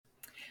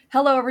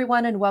Hello,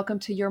 everyone, and welcome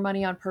to Your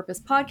Money on Purpose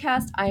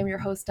podcast. I am your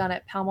host,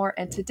 Donette Palmore,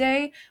 and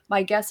today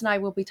my guest and I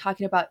will be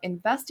talking about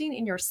investing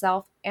in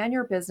yourself and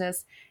your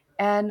business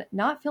and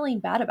not feeling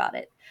bad about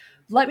it.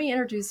 Let me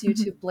introduce you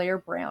to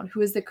Blaire Brown,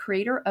 who is the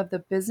creator of the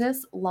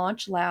Business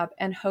Launch Lab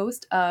and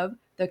host of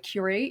the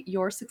Curate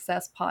Your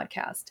Success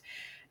podcast.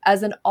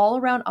 As an all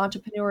around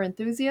entrepreneur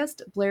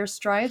enthusiast, Blaire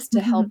strives to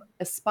help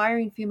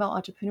aspiring female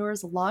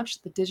entrepreneurs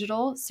launch the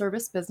digital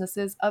service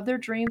businesses of their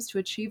dreams to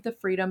achieve the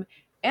freedom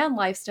and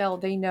lifestyle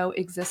they know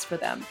exists for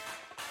them.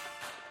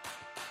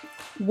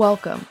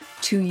 Welcome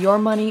to Your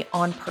Money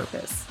on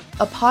Purpose,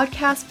 a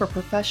podcast for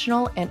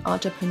professional and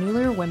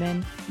entrepreneurial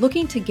women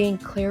looking to gain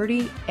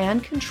clarity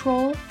and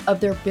control of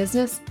their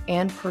business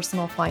and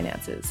personal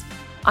finances.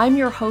 I'm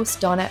your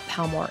host, Donette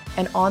Palmore,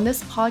 and on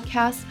this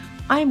podcast,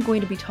 I am going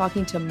to be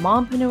talking to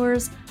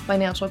mompreneurs,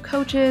 financial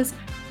coaches,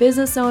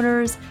 business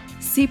owners,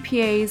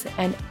 CPAs,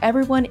 and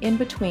everyone in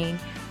between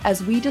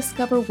as we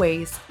discover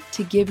ways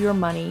to give your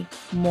money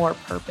more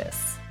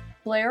purpose.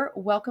 Blaire,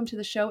 welcome to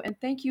the show, and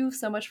thank you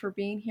so much for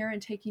being here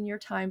and taking your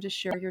time to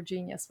share your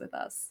genius with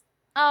us.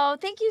 Oh,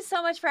 thank you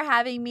so much for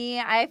having me.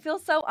 I feel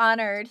so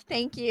honored.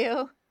 Thank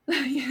you.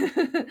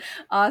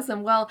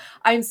 Awesome. Well,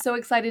 I'm so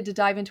excited to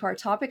dive into our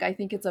topic. I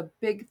think it's a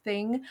big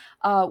thing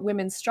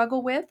women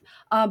struggle with,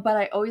 but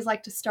I always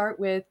like to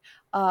start with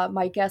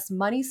my guest's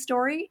money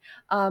story.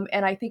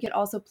 And I think it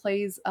also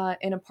plays an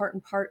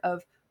important part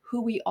of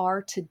who we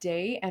are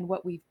today and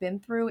what we've been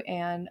through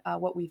and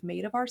what we've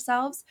made of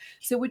ourselves.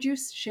 So, would you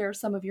share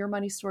some of your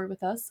money story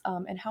with us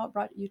and how it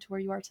brought you to where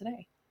you are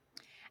today?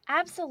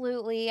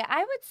 Absolutely. I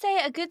would say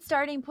a good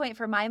starting point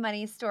for my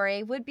money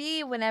story would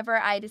be whenever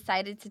I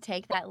decided to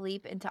take that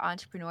leap into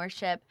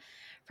entrepreneurship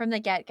from the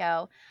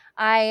get-go.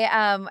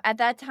 At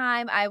that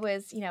time I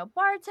was,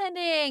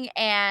 bartending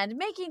and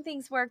making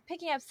things work,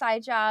 picking up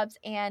side jobs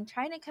and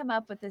trying to come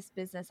up with this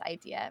business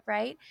idea,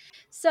 right?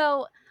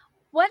 So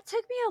what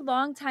took me a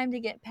long time to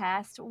get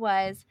past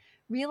was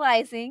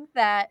realizing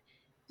that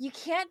you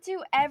can't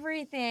do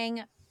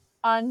everything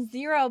on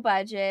zero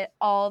budget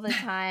all the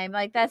time.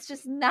 Like, that's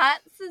just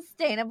not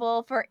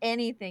sustainable for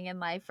anything in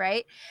life,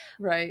 right?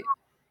 Right.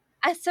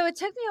 So it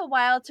took me a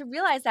while to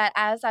realize that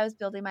as I was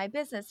building my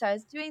business. So I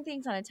was doing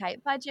things on a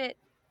tight budget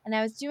and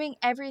I was doing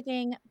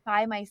everything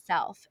by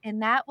myself.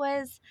 And that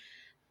was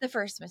the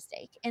first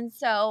mistake. And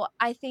so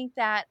I think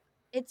that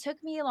it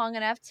took me long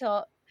enough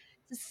to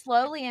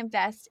slowly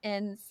invest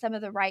in some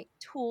of the right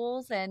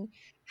tools and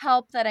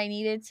help that I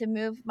needed to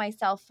move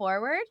myself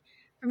forward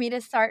for me to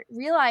start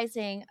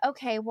realizing,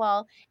 okay,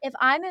 well, if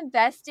I'm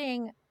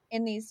investing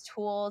in these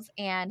tools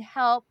and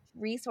help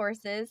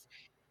resources,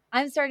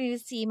 I'm starting to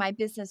see my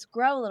business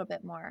grow a little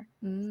bit more,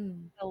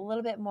 Mm. a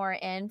little bit more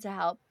in to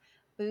help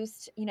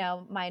boost,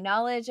 my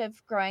knowledge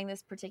of growing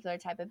this particular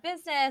type of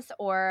business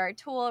or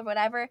tool or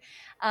whatever,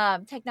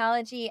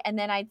 technology. And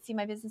then I'd see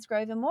my business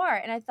grow even more.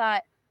 And I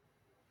thought,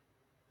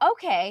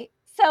 okay,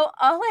 so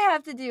all I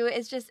have to do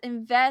is just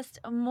invest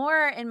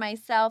more in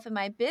myself and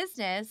my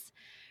business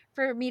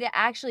for me to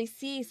actually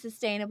see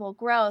sustainable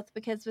growth,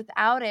 because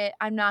without it,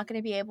 I'm not going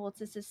to be able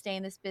to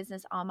sustain this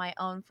business on my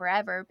own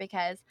forever,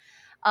 because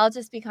I'll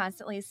just be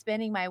constantly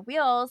spinning my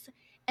wheels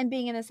and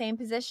being in the same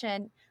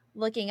position,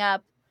 looking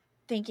up,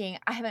 thinking,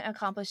 I haven't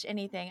accomplished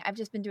anything. I've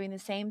just been doing the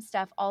same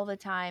stuff all the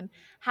time.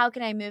 How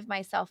can I move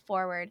myself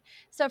forward?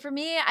 So for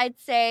me, I'd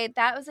say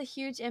that was a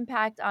huge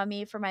impact on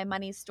me for my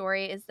money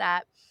story, is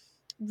that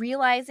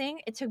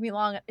realizing it took me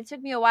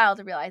a while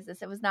to realize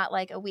this. It was not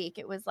like a week.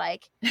 It was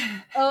like,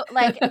 oh,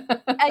 like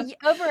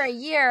over a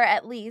year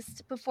at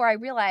least before I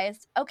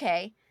realized,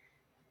 okay,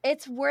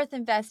 it's worth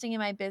investing in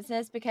my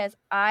business because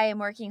I am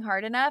working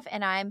hard enough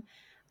and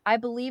I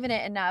believe in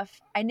it enough.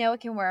 I know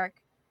it can work.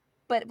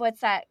 But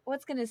what's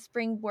going to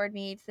springboard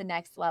me to the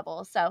next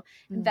level? So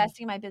Mm.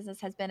 investing in my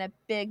business has been a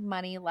big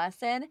money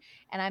lesson,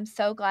 and I'm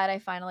so glad I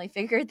finally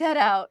figured that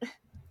out.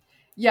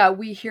 Yeah,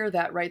 we hear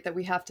that, right? That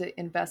we have to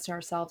invest in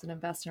ourselves and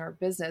invest in our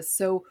business.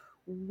 So,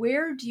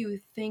 where do you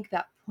think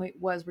that point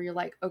was where you're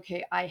like,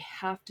 okay, I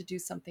have to do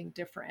something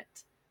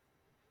different?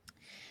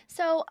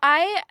 So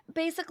I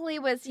basically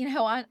was,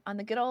 on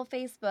the good old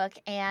Facebook,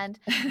 and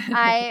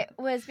I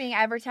was being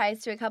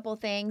advertised to a couple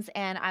things,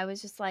 and I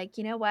was just like,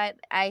 you know what?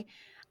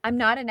 I'm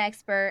not an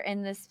expert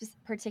in this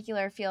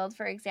particular field.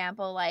 For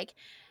example, like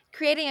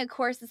creating a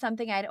course is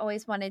something I'd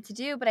always wanted to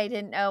do, but I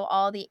didn't know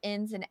all the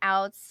ins and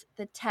outs,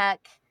 the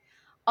tech,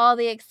 all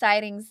the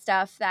exciting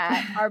stuff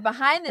that are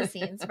behind the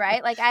scenes,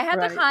 right? Like, I have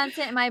the Right.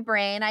 content in my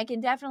brain, I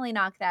can definitely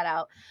knock that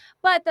out.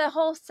 But the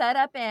whole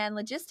setup and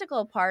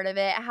logistical part of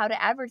it, how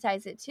to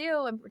advertise it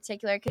too, in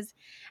particular, because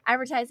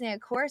advertising a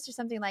course or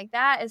something like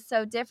that is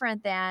so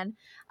different than,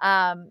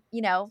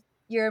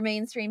 your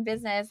mainstream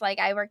business. Like,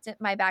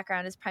 my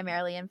background is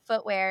primarily in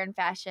footwear and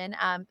fashion.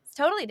 It's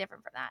totally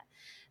different from that.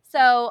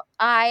 So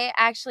I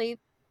actually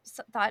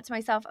thought to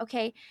myself,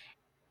 okay,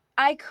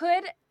 I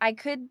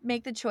could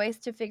make the choice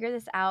to figure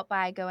this out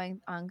by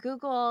going on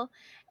Google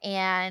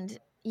and,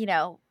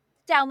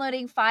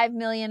 downloading 5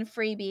 million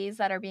freebies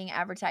that are being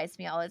advertised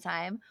to me all the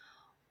time.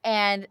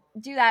 and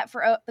do that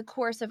for the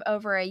course of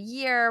over a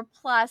year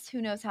plus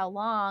who knows how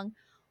long.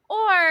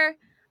 Or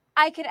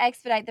I could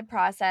expedite the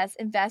process,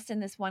 invest in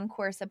this one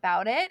course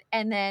about it,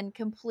 and then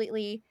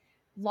completely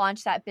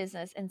launch that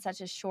business in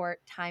such a short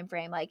time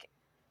frame, like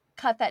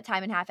cut that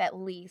time in half at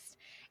least.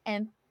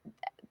 And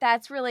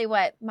that's really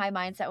what my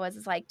mindset was,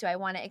 is like, do I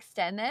want to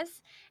extend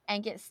this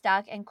and get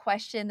stuck and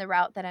question the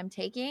route that I'm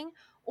taking?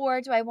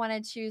 Or do I want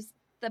to choose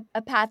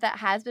a path that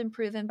has been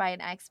proven by an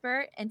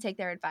expert and take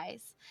their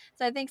advice?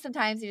 So I think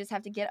sometimes you just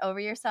have to get over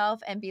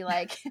yourself and be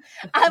like,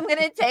 I'm going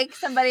to take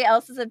somebody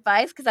else's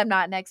advice because I'm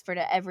not an expert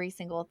at every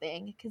single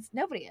thing, because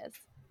nobody is.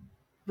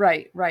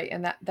 Right, right.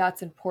 And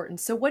that's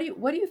important. So what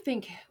do you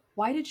think,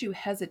 why did you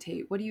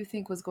hesitate? What do you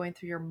think was going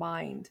through your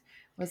mind?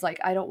 Was like,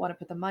 I don't want to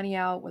put the money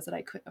out? Was it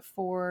I couldn't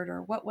afford?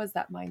 Or what was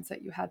that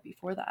mindset you had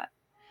before that?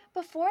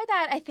 Before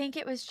that, I think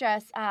it was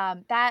just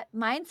that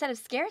mindset of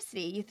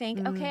scarcity. You think,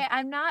 Mm, okay,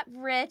 I'm not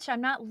rich,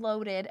 I'm not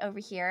loaded over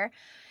here.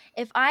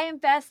 If I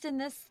invest in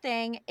this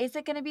thing, is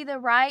it going to be the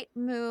right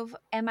move?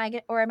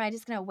 Or am I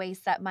just going to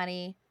waste that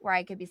money where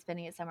I could be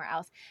spending it somewhere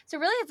else? So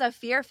really, it's a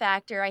fear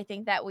factor. I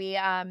think that we,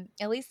 at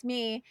least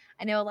me,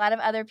 I know a lot of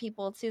other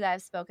people too that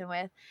I've spoken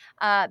with,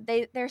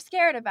 they're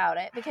scared about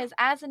it, because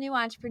as a new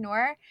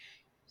entrepreneur,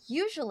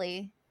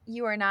 usually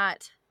you are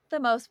not the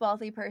most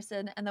wealthy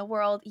person in the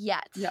world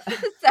yet. yeah.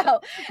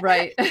 So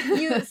Right.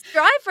 you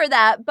strive for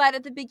that, but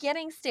at the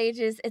beginning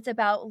stages, it's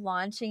about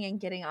launching and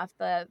getting off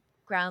the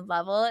ground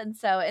level. And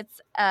so it's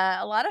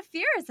a lot of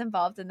fear is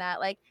involved in that.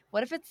 Like,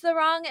 what if it's the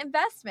wrong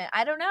investment?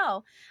 I don't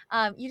know.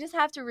 You just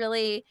have to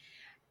really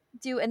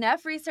do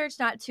enough research,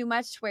 not too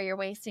much to where you're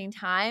wasting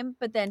time,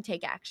 but then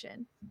take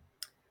action.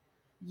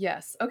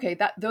 Yes. Okay,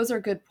 that those are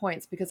good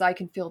points because I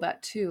can feel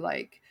that too.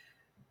 Like,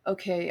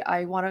 okay,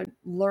 I want to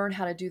learn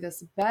how to do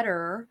this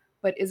better,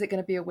 but is it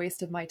going to be a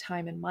waste of my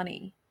time and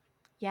money?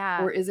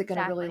 Yeah, Or is it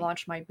going to really exactly.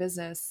 launch my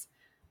business?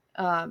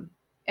 Um,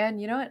 and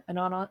you know what? And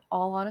on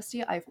all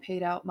honesty, I've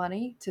paid out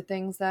money to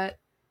things that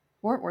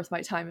weren't worth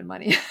my time and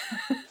money.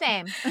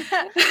 Same.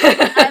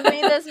 I've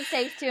made those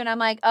mistakes too, and I'm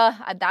like, "Oh,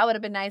 that would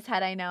have been nice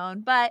had I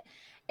known." But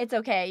it's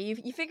okay.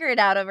 You figure it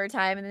out over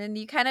time, and then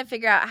you kind of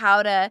figure out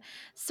how to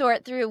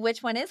sort through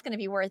which one is going to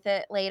be worth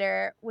it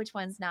later, which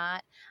one's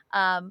not.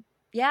 Um,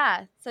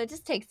 yeah. So it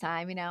just takes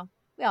time.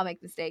 We all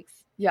make mistakes.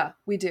 Yeah,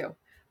 we do.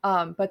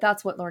 But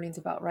that's what learning's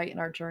about, right? In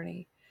our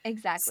journey.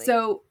 Exactly.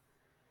 So,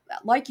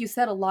 like you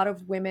said, a lot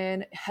of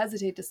women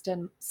hesitate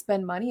to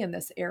spend money in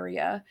this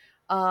area.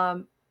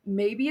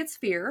 Maybe it's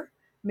fear.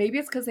 Maybe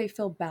it's because they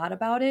feel bad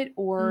about it,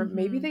 or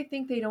maybe Mm-hmm. they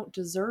think they don't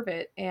deserve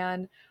it.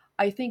 And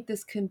I think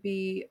this can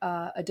be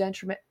a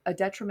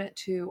detriment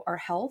to our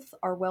health,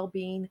 our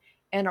well-being,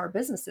 and our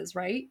businesses,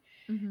 right?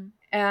 Mm-hmm.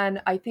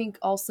 And I think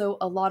also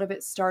a lot of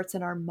it starts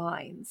in our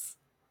minds.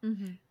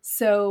 Mm-hmm.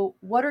 So,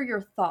 what are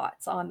your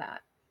thoughts on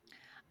that?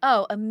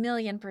 Oh,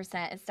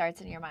 1,000,000% it starts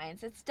in your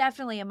minds. It's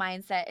definitely a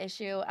mindset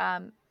issue,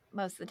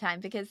 most of the time,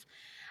 because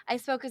I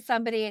spoke with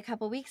somebody a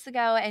couple weeks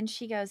ago and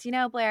she goes,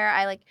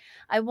 Blaire,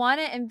 I want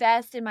to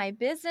invest in my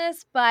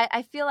business, but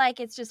I feel like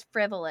it's just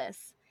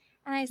frivolous.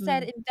 And I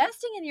said, Mm.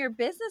 investing in your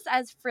business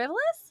as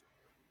frivolous?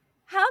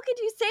 How could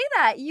you say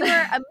that? You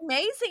are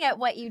amazing at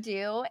what you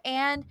do,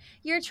 and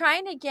you're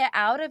trying to get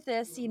out of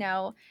this,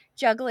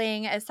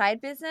 juggling a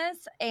side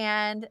business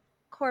and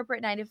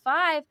corporate 9 to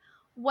 5.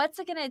 What's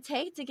it going to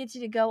take to get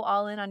you to go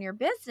all in on your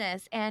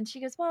business? And she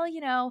goes, well,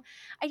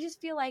 I just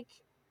feel like,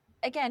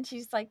 again,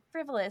 she's like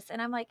frivolous. And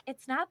I'm like,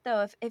 it's not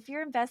though. If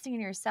you're investing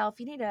in yourself,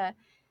 you need to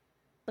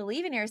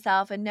believe in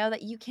yourself and know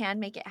that you can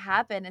make it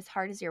happen as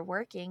hard as you're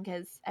working,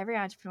 because every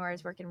entrepreneur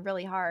is working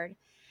really hard.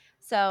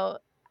 So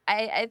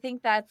I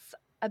think that's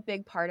a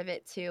big part of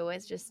it too,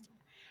 is just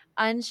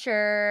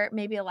unsure,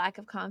 maybe a lack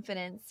of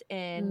confidence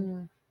in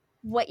Mm.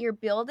 what you're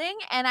building.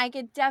 And I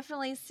could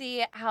definitely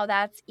see how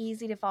that's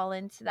easy to fall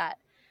into that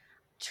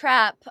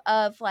trap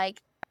of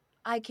like,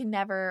 I can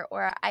never,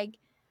 or I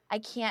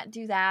can't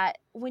do that.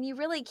 When you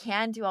really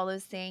can do all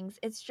those things,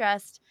 it's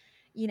just,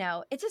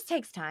 it just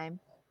takes time.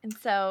 And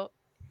so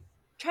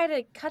try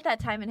to cut that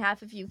time in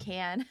half if you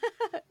can.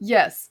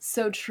 Yes,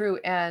 so true.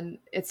 And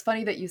it's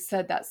funny that you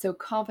said that. So,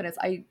 confidence,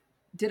 I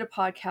did a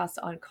podcast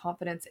on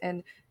confidence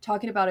and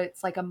talking about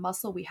it's like a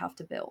muscle we have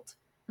to build.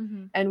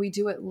 Hmm. And we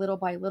do it little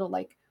by little.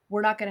 Like,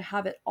 we're not going to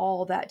have it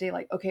all that day.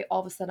 Like, okay, all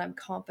of a sudden I'm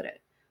confident.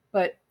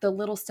 But the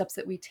little steps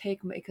that we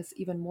take make us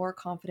even more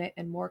confident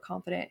and more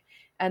confident.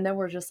 And then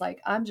we're just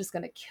like, I'm just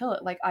going to kill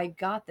it. Like, I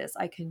got this.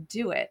 I can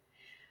do it.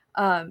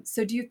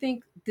 So, do you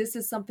think this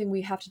is something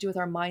we have to do with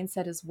our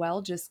mindset as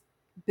well? Just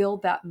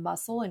build that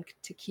muscle and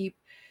to keep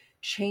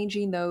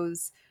changing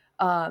those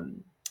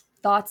um,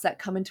 thoughts that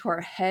come into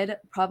our head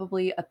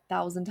probably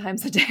 1,000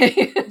 times a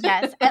day.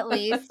 Yes, at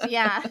least.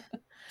 Yeah.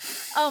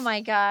 Oh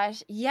my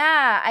gosh.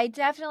 Yeah, I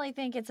definitely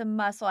think it's a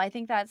muscle. I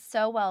think that's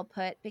so well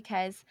put,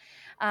 because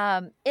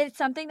it's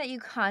something that you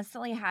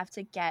constantly have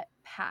to get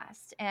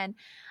past. And,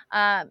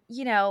 um,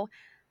 you know,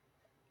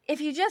 if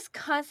you just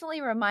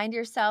constantly remind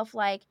yourself,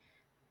 like,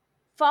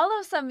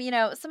 follow some,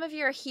 some of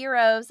your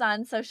heroes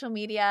on social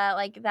media,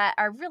 like, that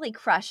are really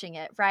crushing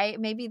it, right?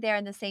 Maybe they're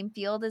in the same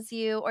field as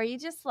you, or you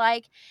just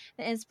like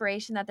the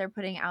inspiration that they're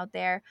putting out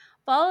there.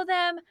 Follow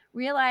them,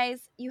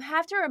 realize you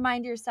have to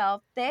remind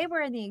yourself they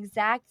were in the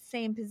exact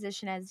same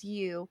position as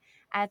you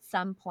at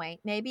some point.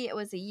 Maybe it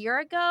was a year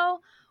ago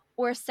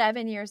or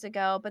 7 years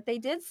ago, but they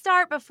did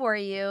start before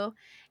you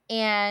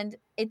and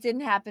it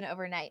didn't happen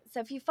overnight. So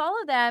if you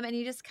follow them and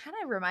you just kind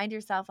of remind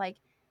yourself, like,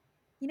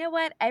 you know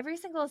what? Every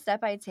single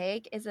step I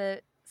take is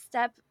a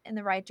step in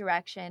the right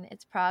direction.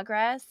 It's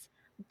progress.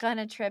 I'm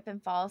gonna trip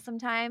and fall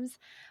sometimes,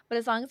 but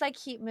as long as I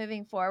keep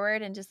moving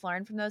forward and just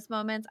learn from those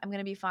moments, I'm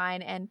gonna be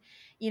fine. And,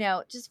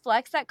 just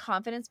flex that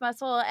confidence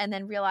muscle and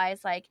then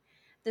realize, like,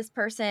 this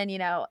person,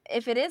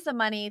 if it is a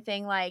money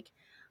thing, like,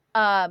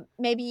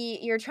 maybe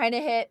you're trying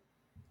to hit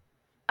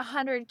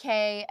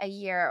 100K a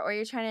year or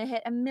you're trying to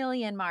hit a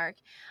million mark,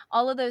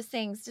 all of those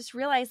things, just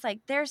realize, like,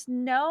 there's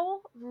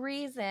no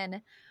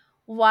reason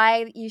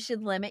why you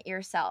should limit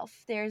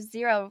yourself. There's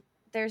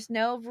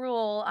no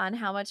rule on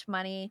how much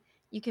money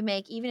you can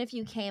make, even if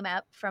you came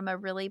up from a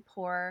really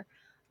poor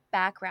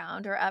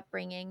background or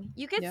upbringing.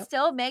 You could Yep.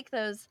 still make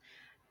those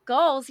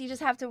goals. You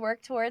just have to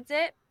work towards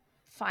it,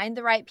 find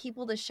the right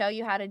people to show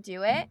you how to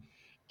do it,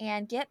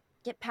 and get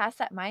past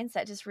that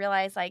mindset. Just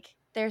realize, like,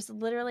 there's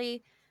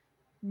literally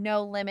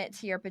no limit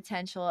to your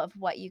potential of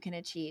what you can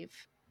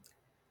achieve.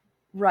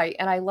 Right.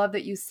 And I love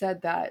that you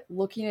said that,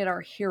 looking at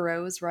our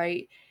heroes,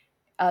 right?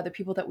 The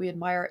people that we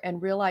admire,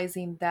 and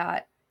realizing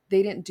that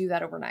they didn't do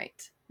that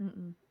overnight.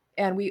 Mm-mm.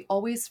 And we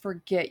always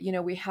forget,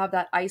 we have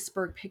that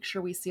iceberg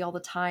picture we see all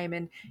the time,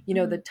 and the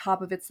Mhm.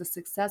 top of it's the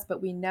success,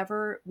 but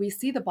we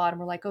see the bottom.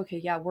 We're like, okay,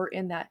 yeah, we're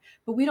in that,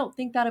 but we don't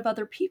think that of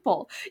other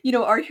people,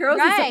 our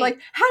heroes and stuff. Right.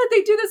 Like, how did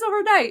they do this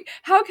overnight?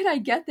 How can I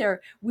get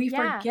there? We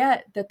Yeah.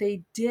 forget that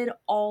they did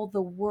all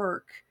the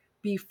work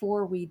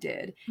before we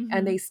did,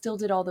 and Mhm. they still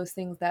did all those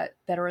things that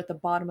are at the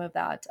bottom of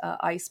that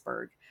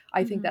iceberg.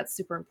 I think Mhm. that's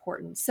super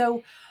important.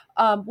 So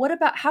what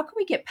about, how can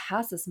we get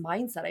past this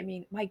mindset? I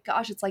mean, my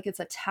gosh, it's like it's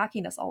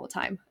attacking us all the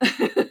time.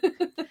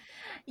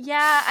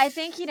 Yeah, I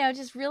think,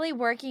 just really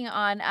working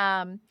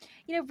on,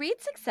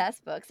 read success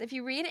books. If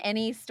you read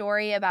any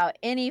story about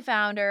any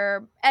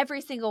founder, every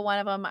single one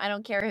of them, I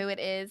don't care who it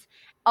is,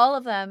 all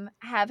of them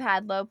have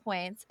had low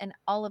points and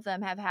all of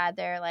them have had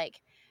their,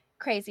 like,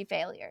 crazy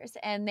failures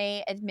and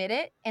they admit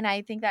it. And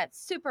I think that's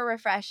super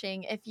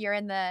refreshing if you're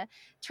in the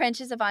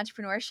trenches of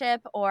entrepreneurship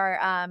or,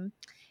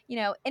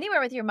 anywhere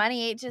with your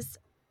money, just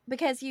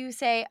because you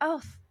say,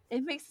 oh,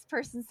 it makes this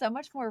person so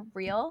much more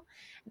real.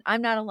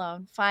 I'm not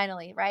alone,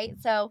 finally, right?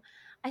 So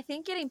I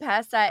think getting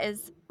past that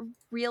is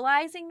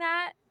realizing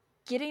that,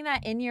 getting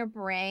that in your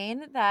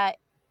brain that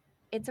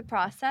it's a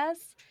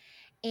process,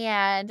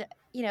 and,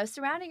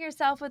 surrounding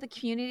yourself with the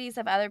communities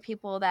of other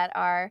people that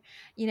are,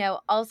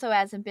 also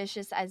as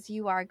ambitious as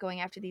you are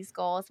going after these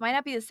goals. Might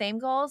not be the same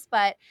goals,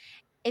 but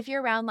if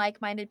you're around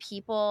like-minded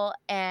people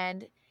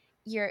and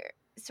you're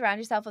surround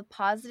yourself with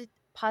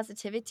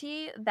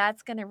positivity,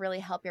 that's going to really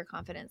help your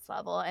confidence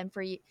level and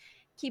for you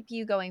keep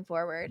you going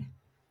forward.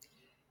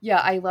 Yeah,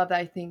 I love that.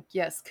 I think,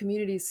 yes,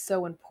 community is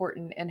so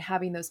important, and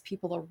having those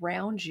people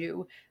around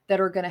you that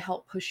are going to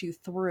help push you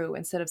through,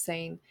 instead of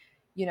saying,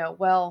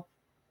 well,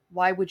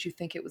 why would you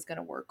think it was going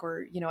to work?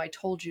 Or, I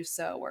told you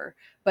so. Or,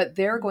 but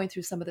they're Mhm. going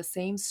through some of the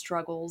same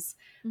struggles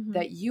Mhm.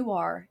 that you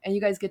are, and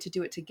you guys get to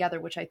do it together,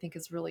 which I think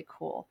is really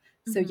cool.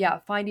 So, Mhm. yeah,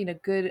 finding a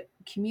good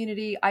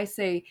community, I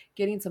say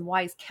getting some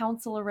wise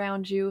counsel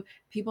around you,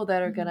 people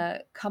that are going Mhm.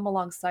 to come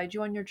alongside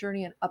you on your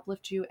journey and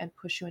uplift you and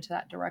push you into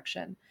that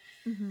direction.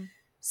 Mhm.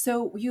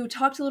 So you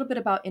talked a little bit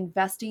about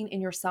investing in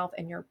yourself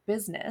and your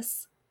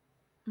business.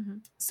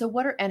 Mhm. So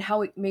and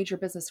how it made your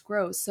business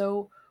grow.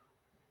 So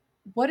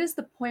what is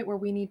the point where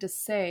we need to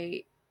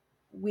say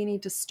we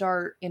need to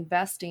start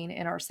investing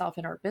in ourselves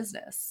and our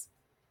business?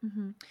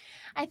 Mhm.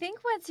 I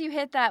think once you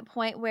hit that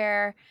point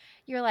where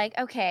you're like,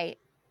 "Okay,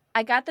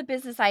 I got the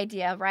business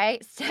idea,"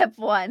 right? Step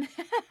 1.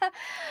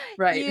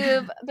 Right.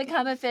 You've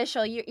become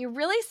official. You're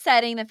really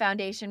setting the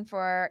foundation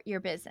for your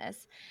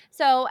business.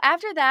 So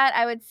after that,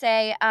 I would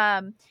say,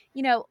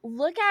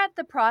 look at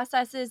the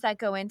processes that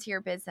go into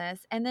your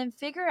business and then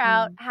figure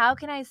out, Mm, how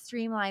can I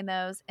streamline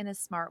those in a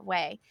smart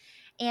way?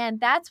 And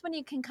that's when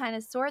you can kind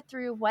of sort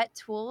through what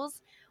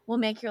tools will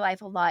make your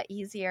life a lot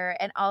easier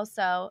and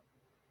also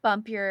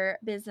bump your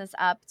business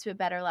up to a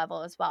better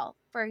level as well.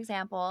 For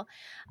example,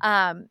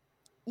 um,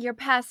 you're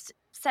past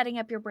setting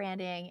up your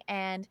branding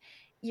and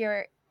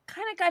you're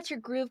kind of got your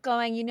groove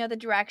going, the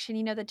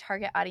direction, the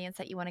target audience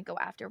that you want to go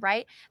after,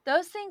 right?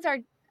 Those things are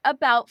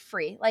about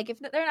free. Like, if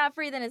they're not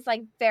free, then it's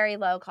like very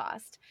low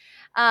cost.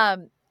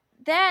 Um,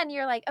 then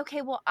you're like,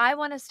 okay, well, I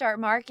want to start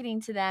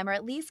marketing to them or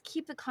at least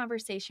keep the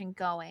conversation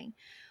going.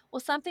 Well,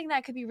 something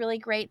that could be really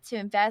great to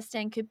invest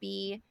in could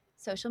be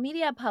social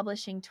media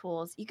publishing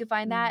tools. You could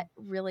find mm. that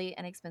really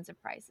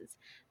inexpensive prices.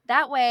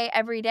 That way,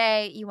 every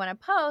day you want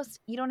to post,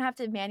 you don't have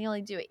to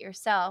manually do it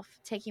yourself,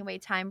 taking away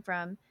time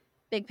from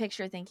big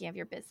picture thinking of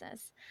your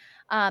business.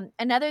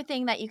 Another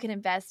thing that you can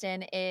invest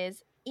in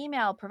is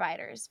email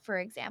providers, for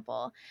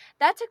example.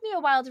 That took me a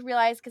while to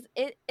realize because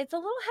it's a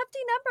little hefty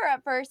number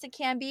at first. It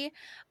can be,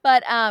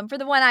 but for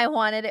the one I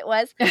wanted, it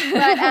was.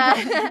 But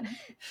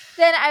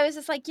then I was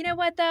just like, you know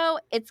what though?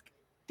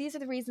 These are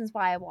the reasons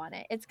why I want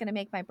it. It's going to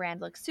make my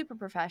brand look super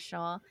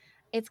professional.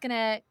 It's going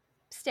to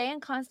stay in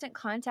constant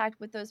contact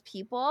with those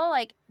people,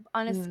 like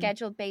on a Mm,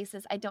 scheduled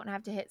basis. I don't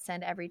have to hit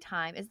send every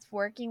time. It's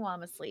working while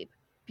I'm asleep.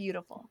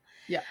 Beautiful.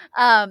 yeah.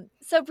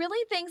 So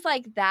really things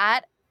like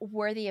that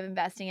worthy of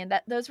investing in.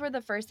 That those were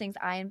the first things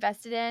I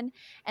invested in,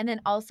 and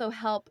then also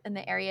help in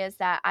the areas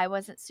that I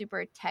wasn't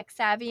super tech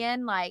savvy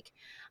in, like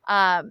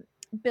um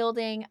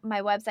building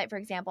my website, for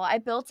example. I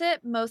built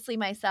it mostly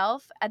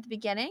myself at the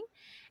beginning,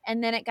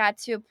 and then it got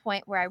to a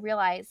point where I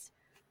realized,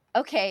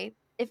 okay,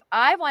 if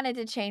I wanted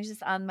to change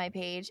this on my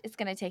page, it's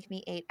going to take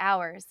me 8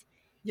 hours.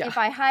 Yeah. If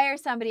I hire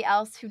somebody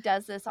else who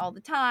does this all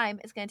the time,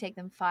 it's going to take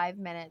them 5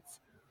 minutes.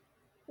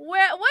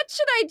 What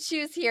should I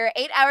choose here?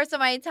 8 hours of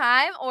my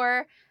time,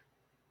 or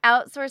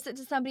outsource it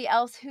to somebody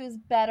else who's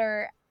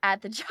better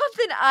at the job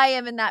than I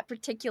am in that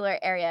particular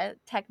area,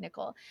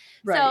 technical.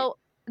 Right. So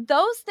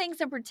those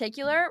things in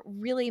particular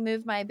really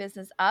moved my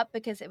business up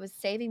because it was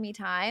saving me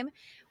time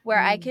where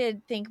I Mm.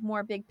 could think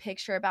more big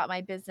picture about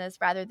my business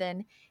rather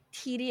than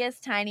tedious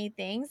tiny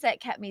things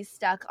that kept me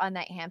stuck on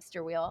that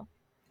hamster wheel.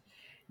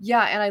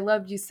 Yeah, and I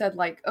loved you said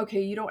like,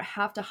 okay, you don't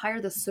have to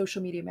hire the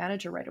social media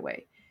manager right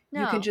away.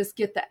 You can No. just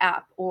get the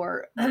app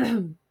or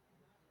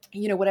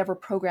whatever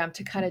program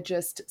to kind of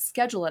just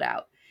schedule it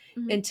out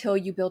Mhm. until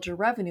you build your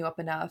revenue up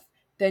enough.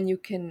 Then you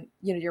can,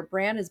 your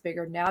brand is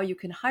bigger. Now you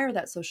can hire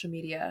that social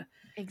media.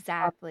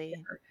 Exactly.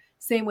 Marketer.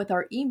 Same with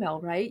our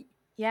email, right?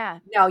 Yeah.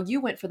 Now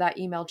you went for that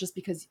email just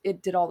because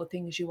it did all the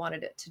things you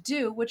wanted it to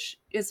do, which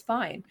is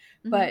fine.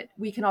 Mhm. But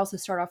we can also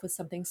start off with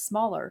something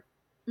smaller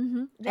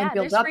Mhm. and Yeah,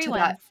 build there's up free to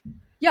that. ones.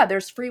 Yeah,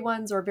 there's free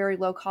ones or very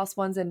low cost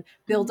ones and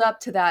build Mhm. up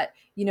to that,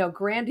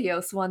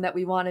 grandiose one that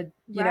we wanted,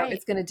 Right.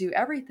 it's going to do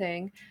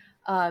everything.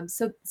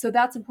 So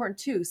that's important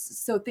too.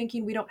 So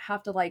thinking we don't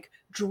have to like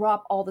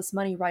drop all this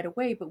money right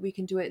away, but we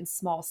can do it in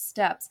small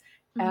steps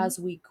Mhm. as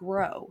we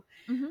grow.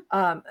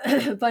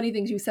 Mhm. Funny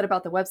things you said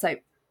about the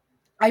website.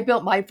 I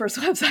built my first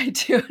website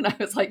too, and I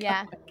was like, oh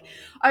Yeah.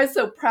 I was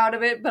so proud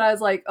of it, but I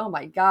was like, oh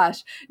my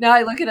gosh. Now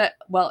I look at it,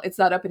 well, it's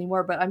not up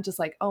anymore, but I'm just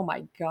like, oh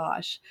my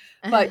gosh.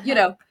 But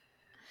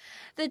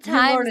The you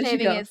time learn as you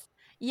saving go. is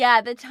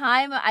yeah, the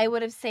time I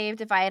would have saved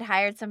if I had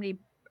hired somebody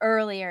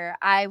earlier,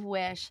 I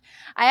wish.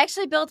 I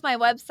actually built my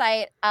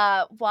website,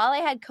 while I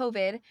had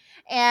COVID,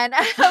 and I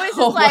was just,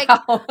 Oh like,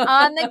 wow.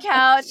 on the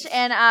couch,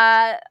 and,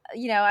 I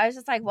was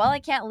just like, "Well, I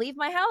can't leave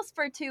my house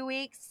for 2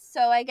 weeks, so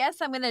I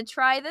guess I'm gonna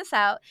try this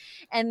out."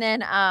 And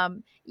then,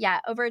 yeah,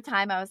 over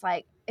time, I was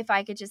like, if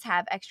I could just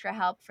have extra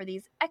help for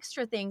these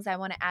extra things I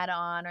wanna add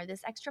on or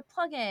this extra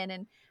plugin,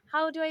 and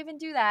how do I even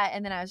do that?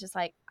 And then I was just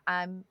like,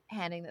 I'm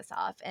handing this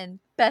off, and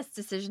best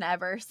decision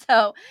ever.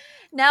 So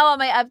now all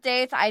my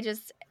updates, I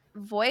just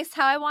voice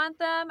how I want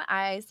them.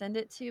 I send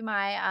it to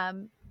my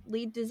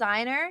lead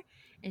designer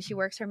and she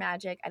works her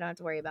magic. I don't have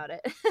to worry about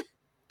it.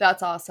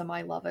 That's awesome.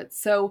 I love it.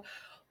 So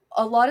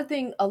a lot of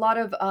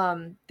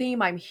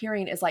theme I'm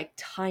hearing is like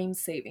time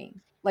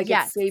saving. Like it's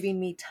Yes. saving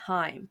me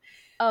time.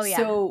 Oh, yeah.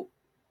 So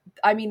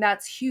I mean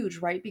that's huge,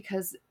 right?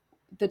 Because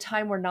the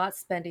time we're not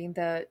spending,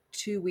 the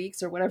 2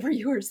 weeks or whatever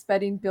you were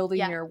spending building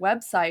Yeah, your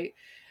website,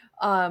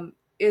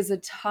 is a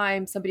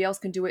time somebody else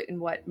can do it in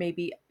what,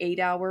 maybe 8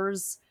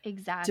 hours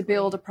to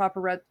build a exactly.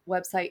 proper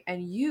website,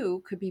 and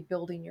you could be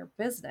building your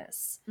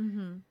business.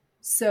 Hmm.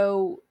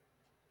 So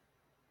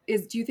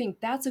do you think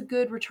that's a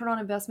good return on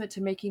investment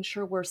to making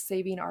sure we're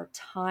saving our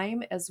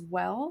time as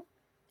well?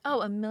 Oh,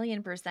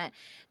 1,000,000%.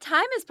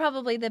 Time is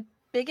probably the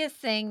biggest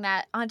thing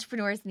that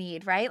entrepreneurs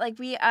need, right? Like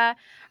we are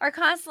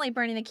constantly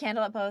burning the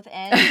candle at both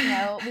ends.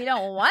 We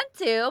don't want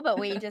to, but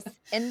we just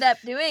end up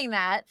doing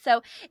that.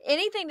 So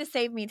anything to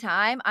save me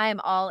time, I am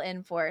all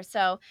in for.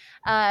 So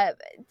uh,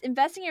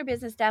 investing in your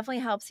business definitely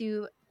helps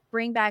you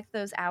bring back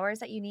those hours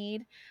that you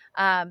need,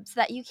 so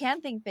that you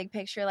can think big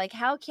picture. Like,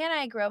 how can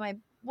I grow my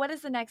what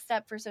is the next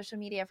step for social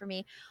media for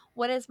me?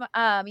 What is my,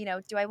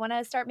 do I want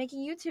to start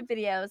making YouTube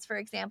videos, for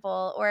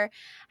example, or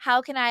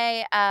how can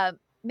I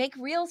make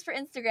reels for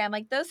Instagram?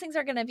 Like those things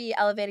are going to be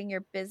elevating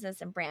your business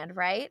and brand,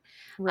 right?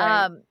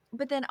 Right.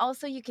 But then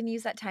also you can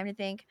use that time to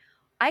think,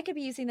 I could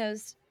be using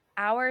those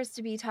hours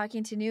to be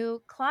talking to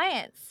new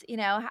clients,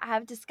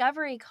 have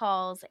discovery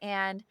calls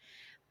and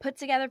put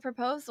together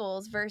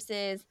proposals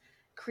versus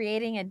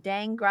creating a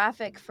dang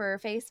graphic for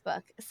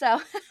Facebook.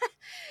 So,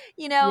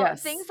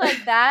 Yes. things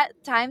like that,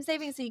 time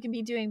saving so you can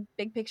be doing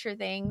big picture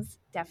things,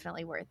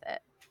 definitely worth it.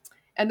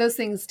 And those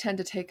things tend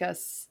to take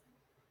us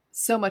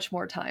so much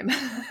more time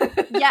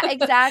Yeah,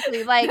 exactly.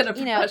 than Like, a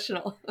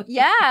professional.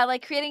 yeah,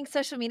 like creating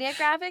social media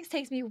graphics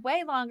takes me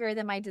way longer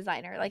than my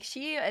designer. Like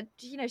she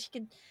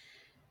could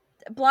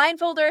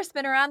blindfold her,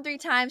 spin around 3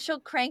 times, she'll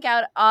crank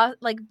out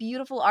like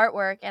beautiful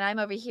artwork, and I'm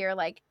over here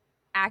like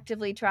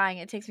actively trying.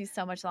 It takes me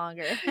so much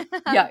longer.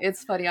 Yeah,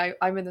 it's funny.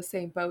 I'm in the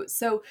same boat.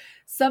 So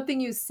something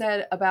you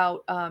said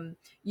about,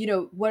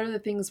 what are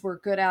the things we're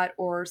good at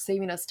or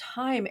saving us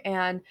time?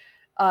 And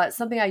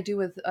something I do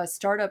with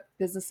startup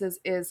businesses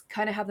is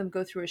kind of have them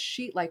go through a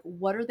sheet, like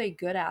what are they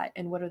good at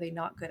and what are they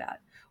not good at?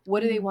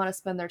 What do they Mhm. want to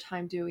spend their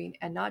time doing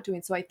and not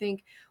doing? So I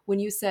think when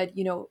you said,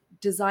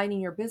 designing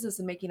your business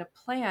and making a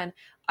plan,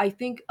 I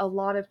think a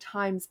lot of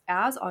times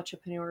as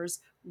entrepreneurs,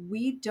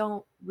 we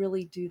don't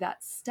really do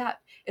that step.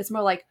 It's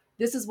more like,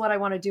 this is what I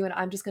want to do and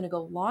I'm just going to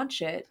go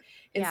launch it,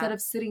 instead Yeah.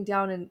 of sitting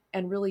down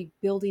and really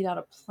building out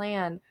a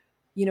plan.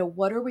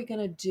 What are we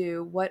going to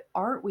do? What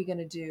aren't we going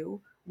to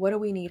do? What do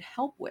we need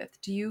help with?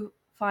 Do you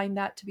find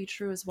that to be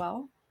true as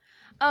well?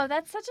 Oh,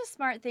 that's such a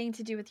smart thing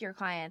to do with your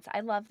clients.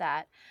 I love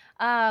that.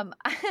 Um,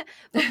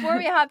 before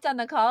we hopped on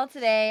the call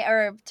today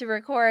or to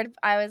record,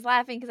 I was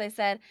laughing because I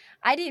said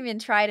I didn't even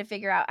try to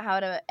figure out how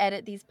to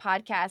edit these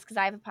podcasts because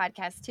I have a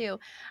podcast too.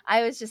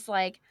 I was just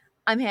like,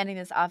 I'm handing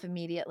this off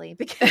immediately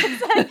because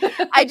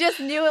I just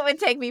knew it would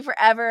take me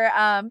forever.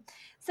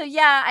 So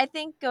yeah, I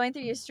think going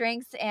through your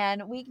strengths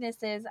and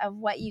weaknesses of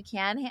what you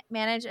can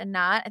manage and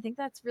not, I think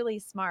that's really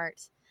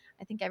smart.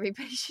 I think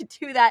everybody should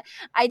do that.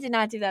 I did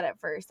not do that at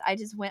first. I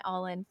just went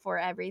all in for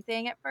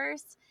everything at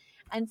first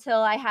until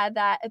I had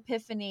that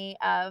epiphany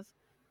of,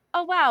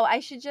 oh, wow, I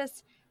should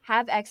just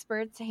have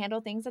experts to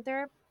handle things that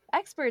they're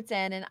experts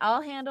in, and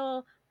I'll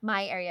handle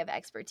my area of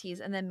expertise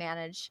and then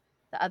manage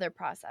the other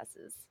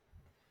processes.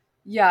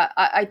 Yeah,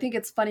 I think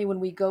it's funny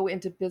when we go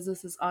into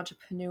business as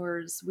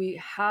entrepreneurs,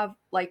 we have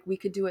like we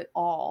could do it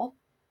all.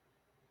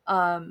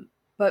 Um,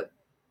 but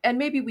and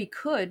maybe we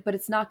could, but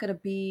it's not going to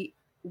be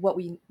what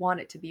we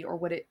want it to be or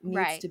what it needs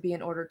Right. to be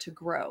in order to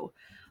grow.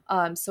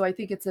 So I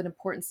think it's an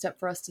important step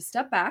for us to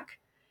step back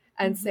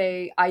and Hmm.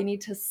 say, I need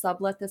to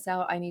sublet this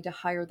out. I need to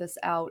hire this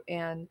out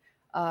and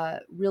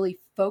really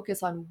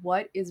focus on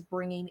what is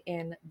bringing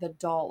in the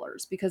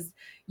dollars. Because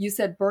you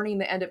said burning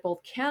the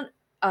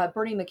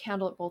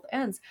candle at both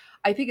ends.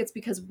 I think it's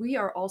because we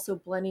are also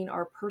blending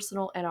our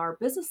personal and our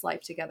business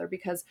life together.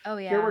 Because Oh,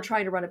 here we're yeah.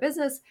 trying to run a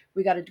business,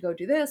 we got to go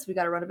do this, we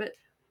got to run a bit,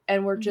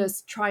 and we're Hmm.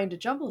 just trying to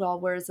jumble it all.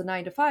 Whereas the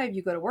 9 to 5,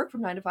 you go to work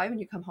from 9 to 5 and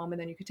you come home and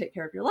then you can take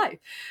care of your life.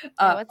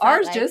 Yeah. What's that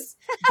Ours like? just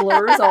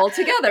blurs all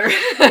together.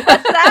 What's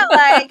that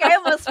like? I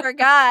almost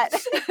forgot.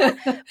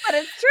 But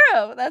it's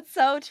true. That's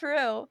so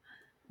true.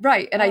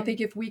 Right. And I Um,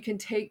 think if we can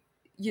take,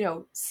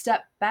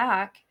 step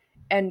back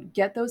and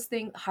get those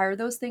things, hire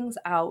those things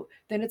out,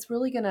 then it's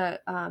really going to,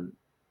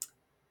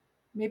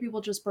 maybe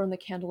we'll just burn the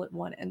candle at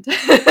one end.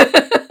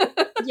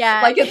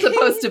 yeah. Like it's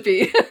supposed to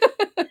be.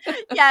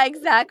 Yeah,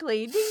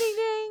 exactly. Ding, ding,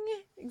 ding.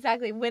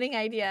 Exactly. Winning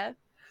idea.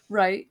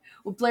 Right.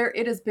 Well, Blaire,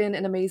 it has been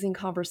an amazing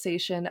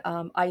conversation.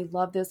 I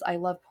love this. I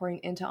love pouring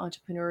into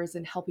entrepreneurs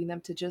and helping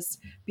them to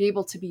just be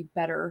able to be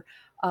better,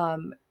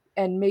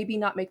 and maybe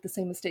not make the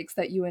same mistakes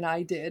that you and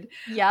I did.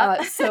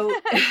 Yep. So,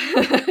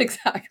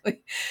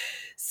 exactly.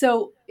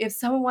 So, if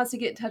someone wants to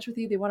get in touch with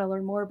you, they want to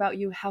learn more about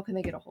you, how can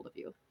they get a hold of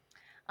you?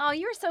 Oh,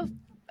 you're so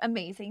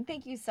amazing.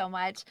 Thank you so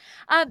much.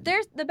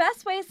 There's the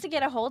best ways to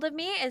get a hold of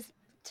me is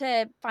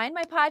to find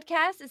my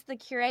podcast. It's the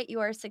Curate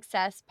Your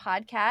Success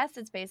podcast.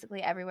 It's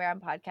basically everywhere on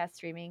podcast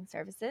streaming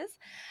services.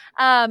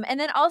 And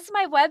then also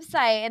my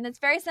website, and it's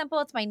very simple.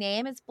 It's my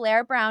name. It's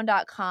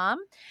blairebrown.com.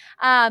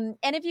 And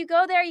if you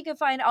go there, you can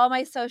find all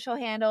my social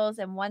handles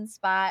in one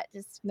spot.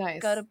 Just go to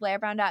Nice.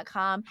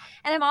 blairebrown.com.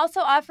 And I'm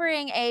also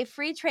offering a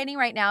free training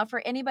right now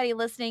for anybody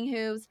listening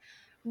who's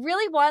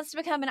really wants to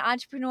become an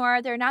entrepreneur.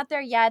 They're not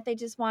there yet. They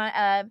just want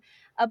a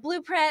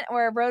blueprint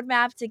or a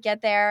roadmap to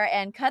get there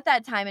and cut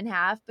that time in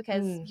half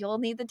because Mm. you'll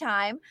need the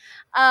time.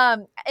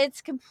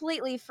 It's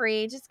completely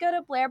free. Just go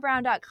to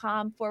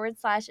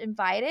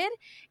blairebrown.com/invited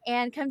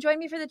and come join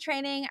me for the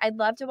training. I'd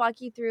love to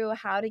walk you through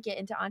how to get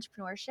into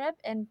entrepreneurship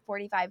in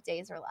 45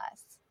 days or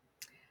less.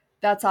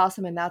 That's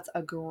awesome. And that's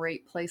a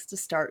great place to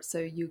start so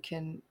you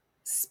can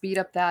speed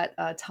up that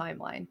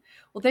timeline.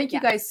 Well, thank you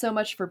Yes. guys so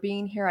much for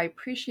being here. I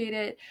appreciate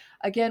it.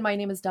 Again, my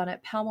name is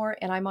Donnette Palmore,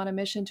 and I'm on a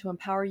mission to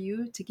empower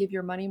you to give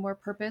your money more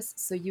purpose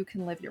so you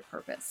can live your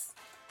purpose.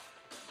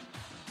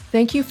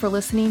 Thank you for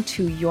listening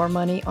to Your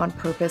Money on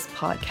Purpose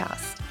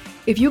podcast.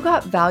 If you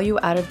got value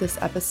out of this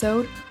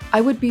episode, I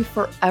would be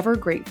forever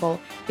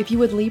grateful if you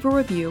would leave a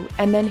review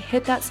and then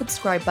hit that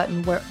subscribe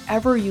button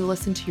wherever you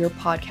listen to your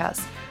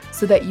podcast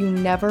so that you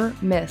never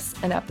miss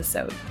an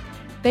episode.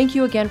 Thank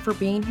you again for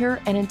being here,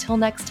 and until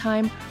next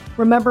time,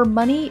 remember,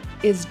 money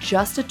is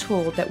just a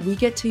tool that we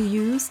get to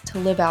use to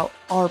live out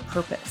our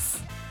purpose.